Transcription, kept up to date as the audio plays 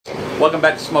Welcome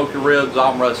back to Smoke Your Ribs.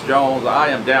 I'm Russ Jones. I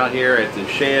am down here at the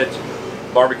Sheds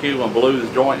Barbecue and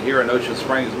Blues joint here in Ocean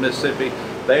Springs, Mississippi.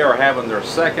 They are having their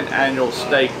second annual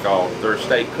steak off, their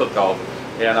steak cook-off.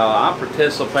 And I'm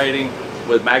participating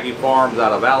with Maggie Farms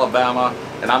out of Alabama,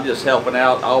 and I'm just helping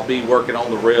out. I'll be working on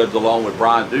the ribs along with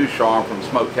Brian Ducharme from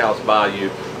Smokehouse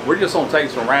Bayou. We're just going to take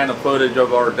some random footage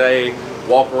of our day,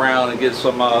 walk around and get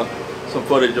some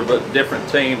footage of different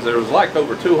teams. There was like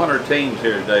over 200 teams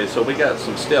here today, so we got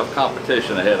some stiff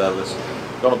competition ahead of us.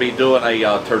 Going to be doing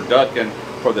a turducken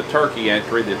for the turkey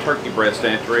entry, the turkey breast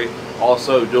entry.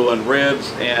 Also doing ribs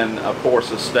and of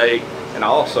course a steak. And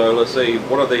also, let's see,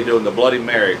 what are they doing? The Bloody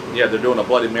Mary. Yeah, they're doing a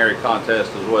Bloody Mary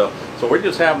contest as well. So we're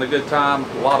just having a good time,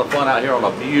 a lot of fun out here on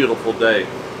a beautiful day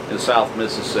in South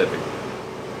Mississippi.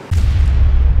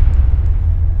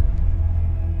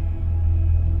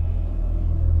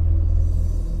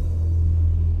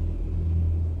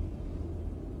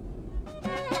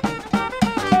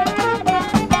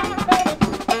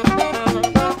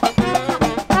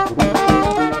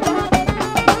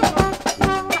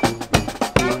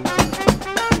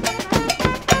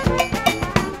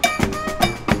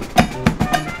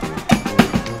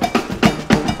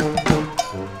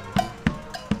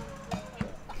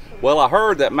 Well, I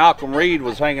heard that Malcolm Reed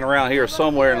was hanging around here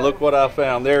somewhere, and look what I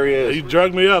found. There he is. You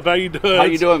drugged me up. How you doing? How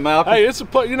you doing, Malcolm? Hey, it's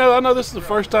a, you know, I know this is the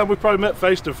first time we probably met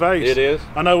face to face. It is.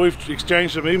 I know we've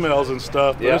exchanged some emails and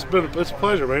stuff, but yeah. it's a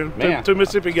pleasure, man. Two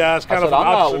Mississippi guys, kind of. I'm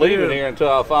not leaving here until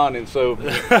I find him. So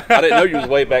I didn't know you was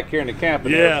way back here in the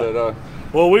camping. Yeah. There, but,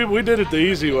 well, we did it the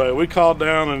easy way. We called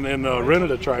down and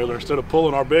rented a trailer instead of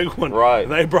pulling our big one. Right.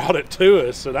 And they brought it to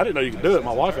us, and I didn't know you could do it.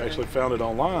 My wife actually found it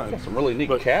online. Some really neat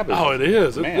cabins. Oh, it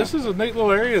is. This is a neat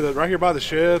little area that right here by the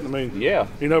shed. I mean, yeah.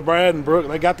 You know, Brad and Brooke,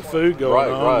 they got the food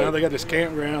going on. Right. Now they got this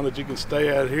campground that you can stay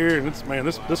at here, and it's, man,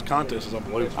 this contest is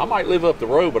unbelievable. I might live up the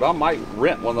road, but I might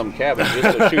rent one of them cabins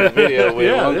just to shoot a video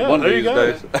with one of these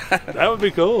days. That would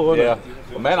be cool, wouldn't it?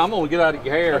 Well, man, I'm going to get out of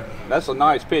your hair. That's a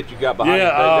nice pitch you got behind you.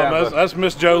 Yeah, that's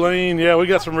Miss Jolene. Yeah, we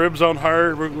got some ribs on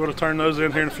her. We're going to turn those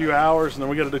in here in a few hours, and then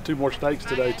we got to do 2 more steaks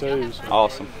today, too. So.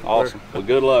 Awesome. Well,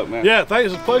 good luck, man. Yeah,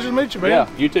 thanks. It's a pleasure to meet you, man.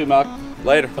 Yeah, you too, Malcolm.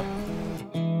 Later.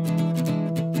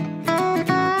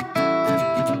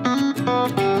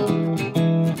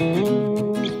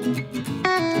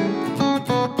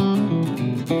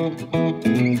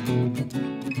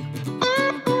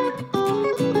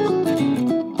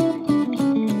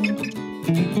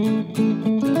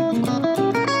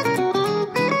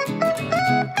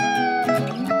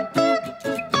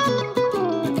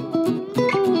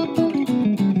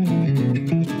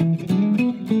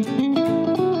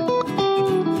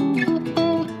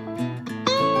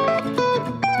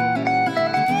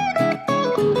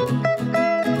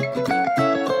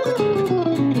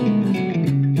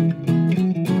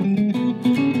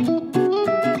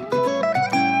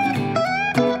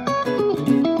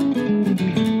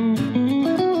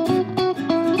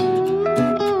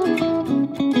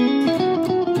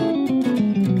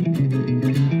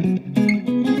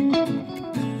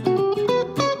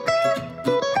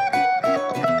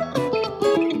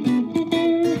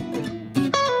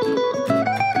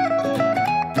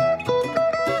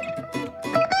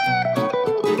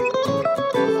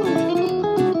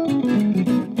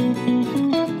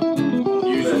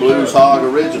 Blues Hog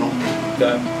Original.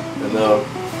 Okay. And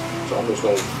so I'm just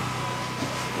gonna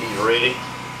get you ready.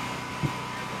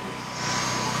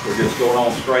 We're just going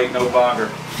on straight, no binder.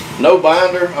 No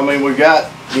binder. I mean, we've got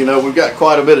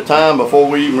quite a bit of time before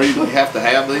we even really have to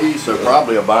have these. So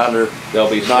probably a binder. They'll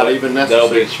be not even necessary.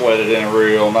 They'll be sweated in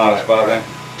real nice by then.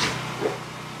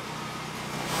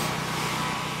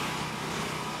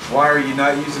 Why are you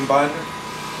not using binder?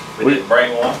 We didn't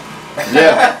bring one.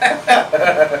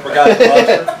 Yeah. Forgot the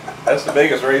mustard. That's the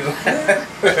biggest reason.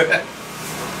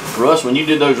 Russ, when you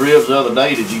did those ribs the other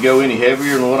day, did you go any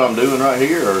heavier than what I'm doing right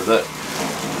here, or is that?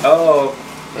 Oh,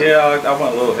 yeah, I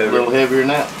went a little heavier. A little heavier than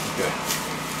that. Okay.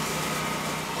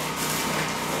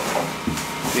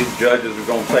 These judges are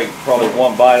going to take probably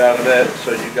 1 bite out of that,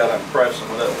 so you got to impress them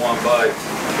with that 1 bite.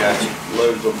 Gotcha.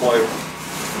 Loads of flavor.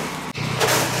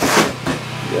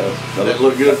 Yeah. Does that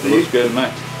look good to you? Looks good to me.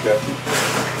 Okay.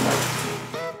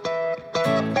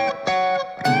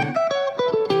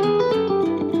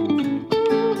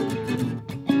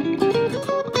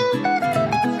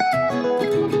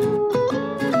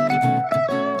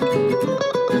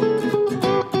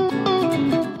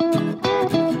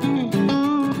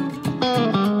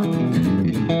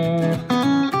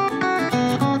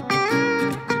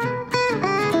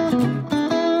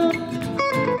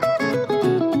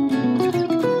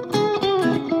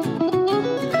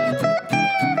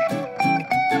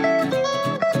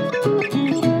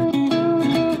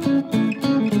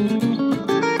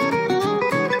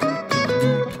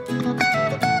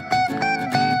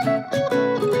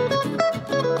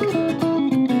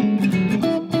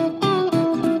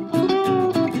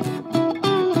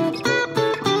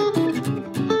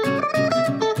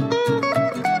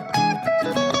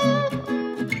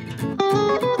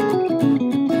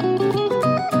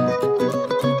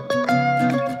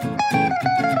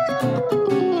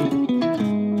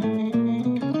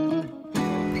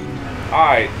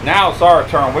 Alright, now it's our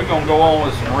turn. We're going to go on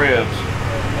with some ribs.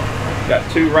 Got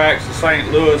 2 racks of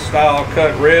St. Louis style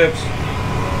cut ribs.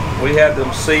 We had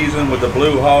them seasoned with the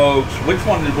Blue Hogs. Which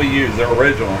one did we use? The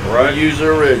original, right? We use the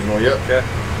original, yep. Okay.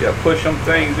 Yeah, push them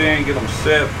things in, get them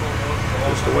set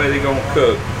just the way they're going to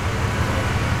cook.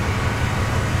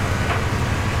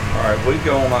 Alright, we're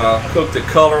going to cook the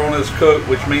color on this cook,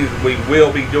 which means we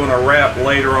will be doing a wrap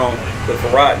later on. But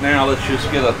for right now, let's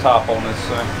just get a top on this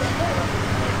thing.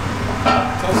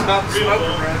 Tell us about the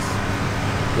smoker, Chris.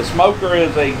 The smoker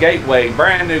is a Gateway,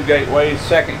 brand new Gateway,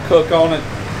 second cook on it,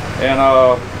 and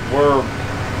we're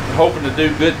hoping to do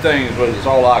good things with it, is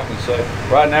all I can say.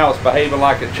 Right now it's behaving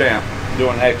like a champ,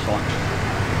 doing excellent.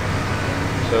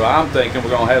 So I'm thinking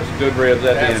we're going to have some good ribs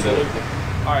at the end of it.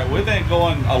 Alright, we've been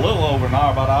going a little over an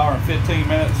hour, about an hour and 15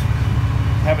 minutes.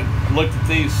 Haven't looked at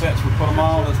these since we put them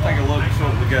on. Let's take a look and see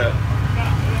what we got.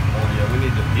 Oh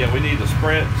yeah, we need the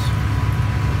spreads.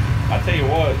 I tell you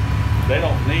what, they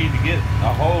don't need to get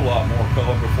a whole lot more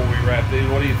color before we wrap these.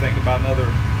 What do you think about another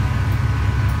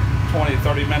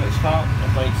 20-30 minutes top?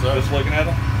 I think so. Just looking at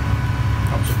them?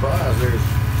 I'm surprised.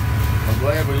 I'm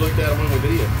glad we looked at them when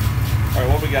we did. All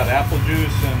right, what we got? Apple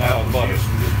juice and butter. Juice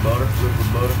and just butter, liquid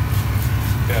butter.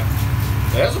 Okay.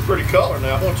 That's a pretty color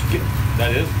now. Once you get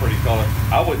That is a pretty color.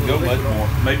 I wouldn't go much more.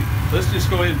 Maybe let's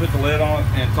just go ahead and put the lid on it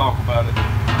and talk about it.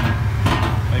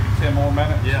 Maybe 10 more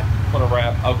minutes. Yeah. Put a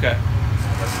wrap. Okay.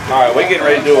 All right, we're getting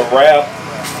ready to do a wrap.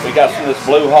 We got some of this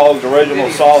Blue Hogs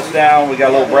original sauce down. We got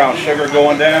a little brown sugar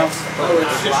going down. Oh,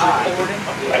 it's just recording.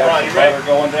 I got some butter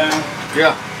going down.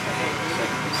 Yeah.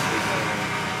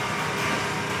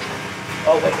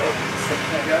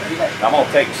 I'm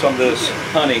gonna take some of this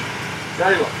honey.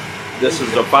 This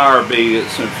is a fire bee.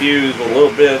 It's infused with a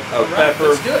little bit of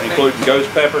pepper, including ghost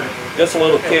pepper. Just a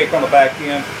little kick on the back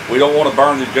end. We don't want to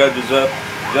burn the judges up.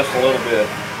 Just a little bit.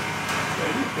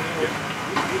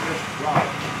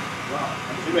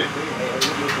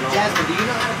 Jasmine, do you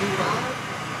know how to do live?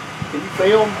 Can you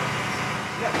film?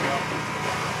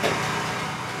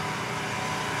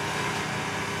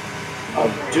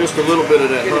 Just a little bit of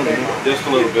that honey. Just a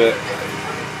little bit.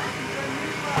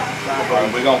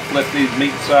 Alright, we're going to flip these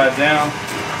meat side down.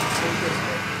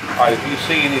 Alright, if you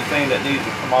see anything that needs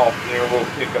to come off there, we'll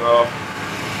pick it off.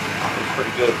 It's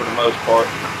pretty good for the most part.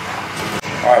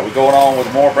 Alright, we're going on with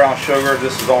more brown sugar.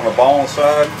 This is on the bone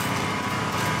side.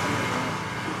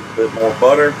 A bit more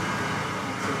butter.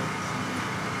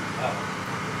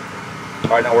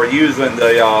 Alright, now we're using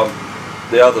the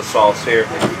other sauce here.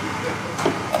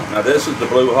 Now this is the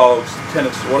Blue Hogs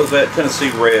Tennessee. What is that?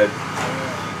 Tennessee Red.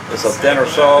 It's a thinner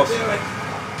sauce.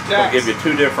 It'll give you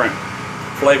 2 different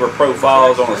flavor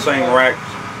profiles on the same rack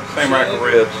of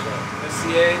ribs.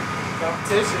 SCA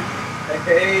competition.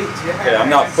 Hey, Jack. Okay, I'm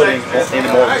not putting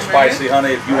any more of the spicy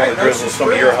honey. If you want to drizzle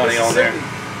some of your honey on there.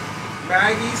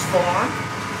 Maggie's Farm.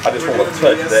 I just want to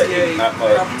touch that, not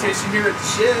much. Competition here at the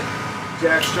shed.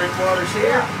 Jack's Drinkwater's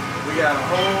here. We got a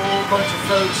whole bunch of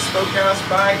folks, Smokehouse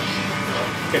Bite.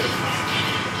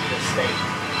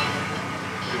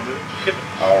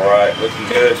 All right, looking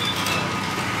good.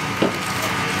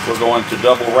 We're going to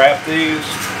double wrap these.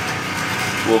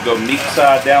 We'll go meat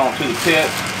side down to the pit.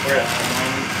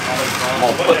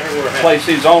 I'm going to place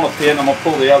these on the pit and I'm going to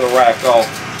pull the other rack off.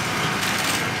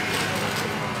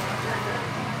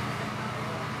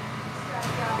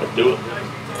 Let's do it.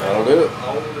 That'll do it.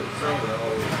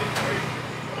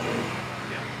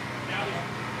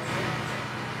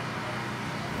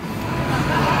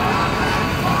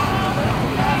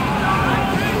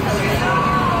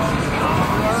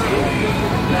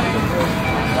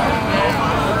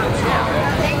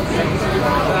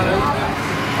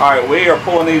 Alright, we are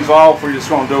pulling these off. We're just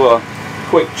going to do a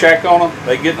quick check on them.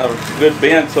 They're getting a good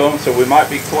bend to them, so we might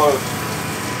be close.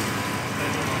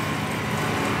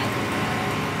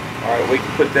 Alright, we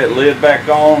can put that lid back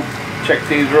on. Check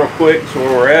these real quick, so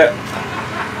where we're at.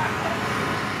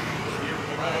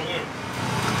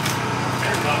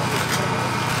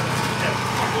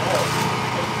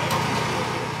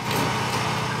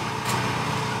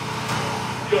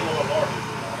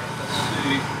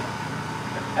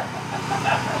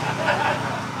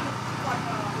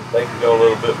 They can go a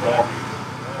little bit more.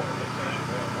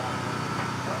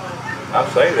 I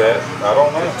say that. I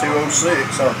don't know.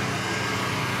 206, huh?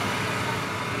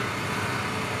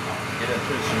 Get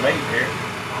into some meat here.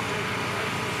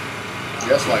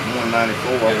 That's like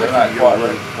 194. Yeah, they're not quite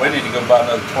ready. We need to go about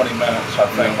another 20 minutes,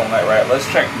 I think, on that wrap. Let's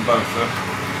check them both, though.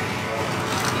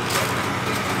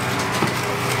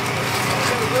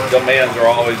 The ends are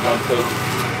always going to cook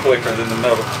quicker than the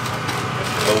middle.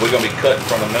 So we're going to be cutting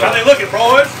from the middle. How they looking,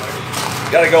 boys?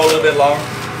 Got to go a little bit longer.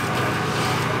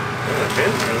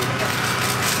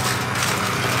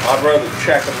 I'd rather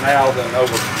check them now than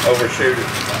overshoot it.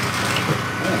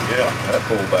 Yeah, that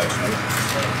pullback's good.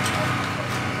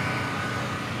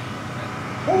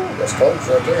 That's close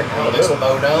right there. Oh, this one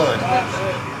about done.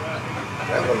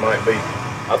 That one might be.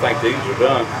 I think these are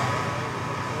done.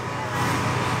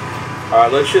 All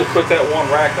right, let's just put that one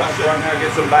rack up right now,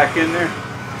 get them back in there.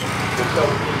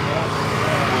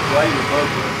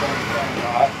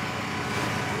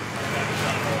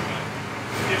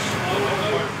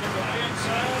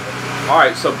 All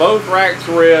right, so both racks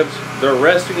of ribs, they're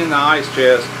resting in the ice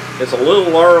chest. It's a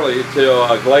little early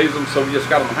to glaze them, so we just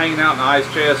got them hanging out in the ice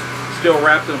chest, still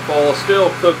wrapped in foil, still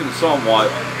cooking somewhat.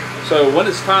 So when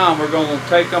it's time, we're going to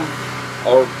take them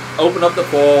or open up the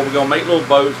foil. We're going to make little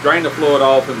boats, drain the fluid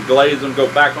off, and glaze them, go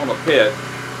back on the pit.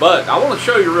 But I want to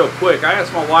show you real quick. I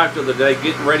asked my wife the other day,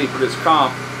 getting ready for this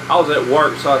comp. I was at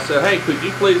work, so I said, hey, could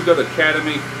you please go to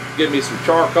Academy, give me some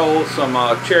charcoal, some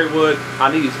cherry wood. I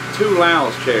need 2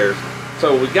 lounge chairs.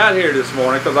 So we got here this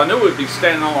morning because I knew we'd be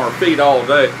standing on our feet all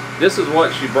day. This is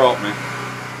what she brought me.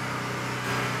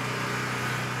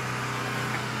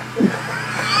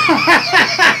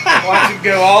 Watch it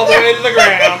go all the way to the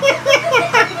ground.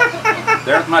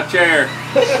 There's my chair.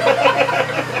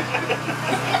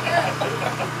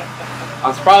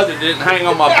 I'm surprised it didn't hang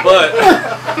on my butt.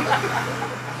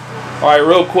 All right,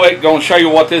 real quick, going to show you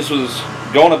what this was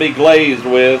going to be glazed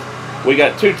with. We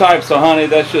got 2 types of honey.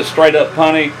 That's just straight up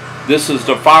honey. This is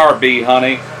the Fire Bee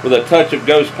honey with a touch of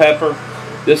ghost pepper.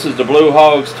 This is the Blue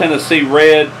Hog's Tennessee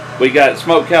Red. We got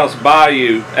Smokehouse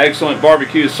Bayou, excellent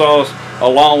barbecue sauce,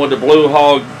 along with the Blue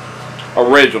Hog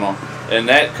Original. And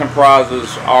that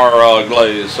comprises our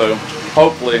glaze. So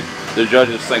hopefully the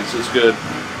judges thinks it's good.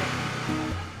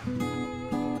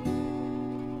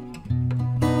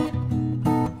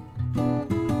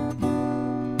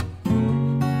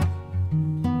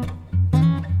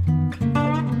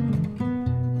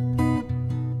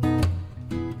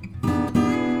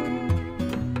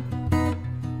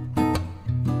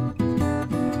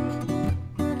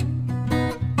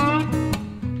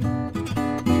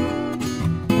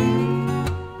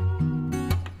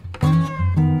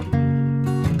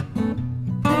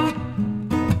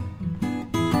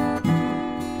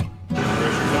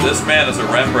 This man is a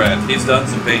Rembrandt. He's done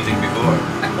some painting before.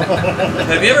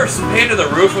 Have you ever painted the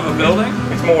roof of a building?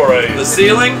 It's more a... The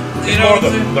ceiling? It's more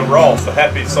the Ross, the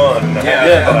happy son.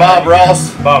 Yeah, the Bob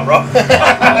Ross. Bob Ross.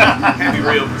 Happy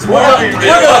real.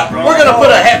 We're gonna put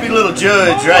a happy little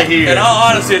judge right here. In all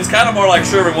honesty, it's kind of more like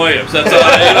Sherwin-Williams. That's all.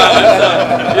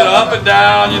 Up and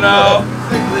down.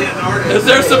 Is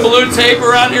there some blue tape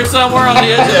around here somewhere on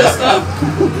the edge of this stuff?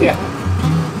 Yeah.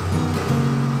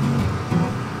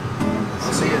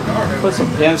 Put some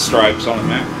pinstripes on it,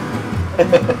 man.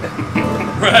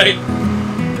 Right.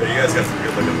 Yeah, you guys got some good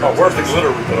looking. Oh, where's the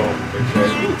glitter we put on?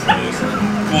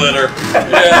 Glitter.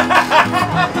 Yeah.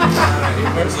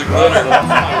 Where's the glitter?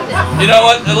 You know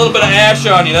what? A little bit of ash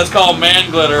on you. That's called man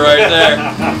glitter right there.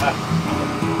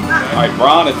 All right,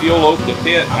 Brian, if you'll open the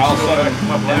pit, I'll set them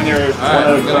in there. All right,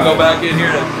 we're gonna go back in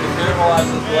here to caramelize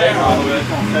this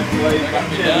glaze.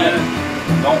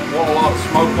 Don't want a lot of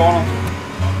smoke on them.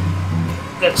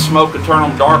 That smoke will turn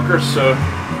them darker, so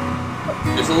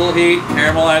just a little heat,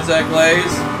 caramelize that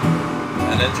glaze,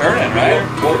 and then turn it, right?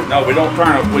 No, we don't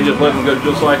turn it. We just let them go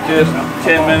just like this.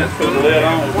 10 minutes, put the lid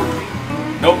on.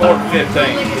 No more than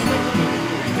 15.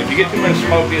 If you get too much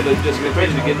smoke, it'll just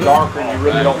continue to get darker, and you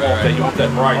really don't want that. You want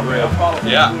that bright red.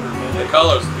 Yeah, the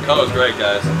color's great,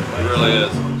 guys. It really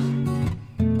is.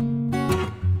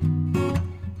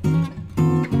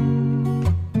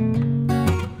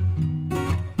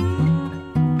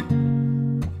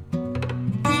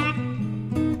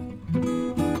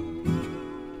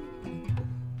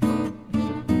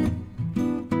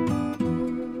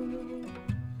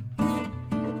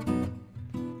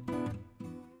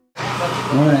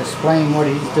 You want to explain what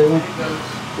he's doing?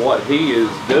 What he is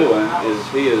doing is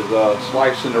he is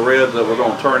slicing the ribs that we're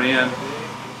going to turn in.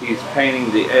 He's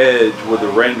painting the edge with the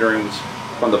renderings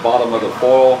from the bottom of the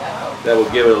foil. That will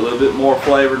give it a little bit more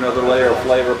flavor, another layer of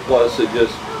flavor, plus it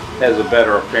just has a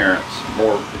better appearance,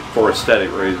 more for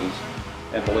aesthetic reasons.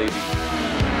 And believe me.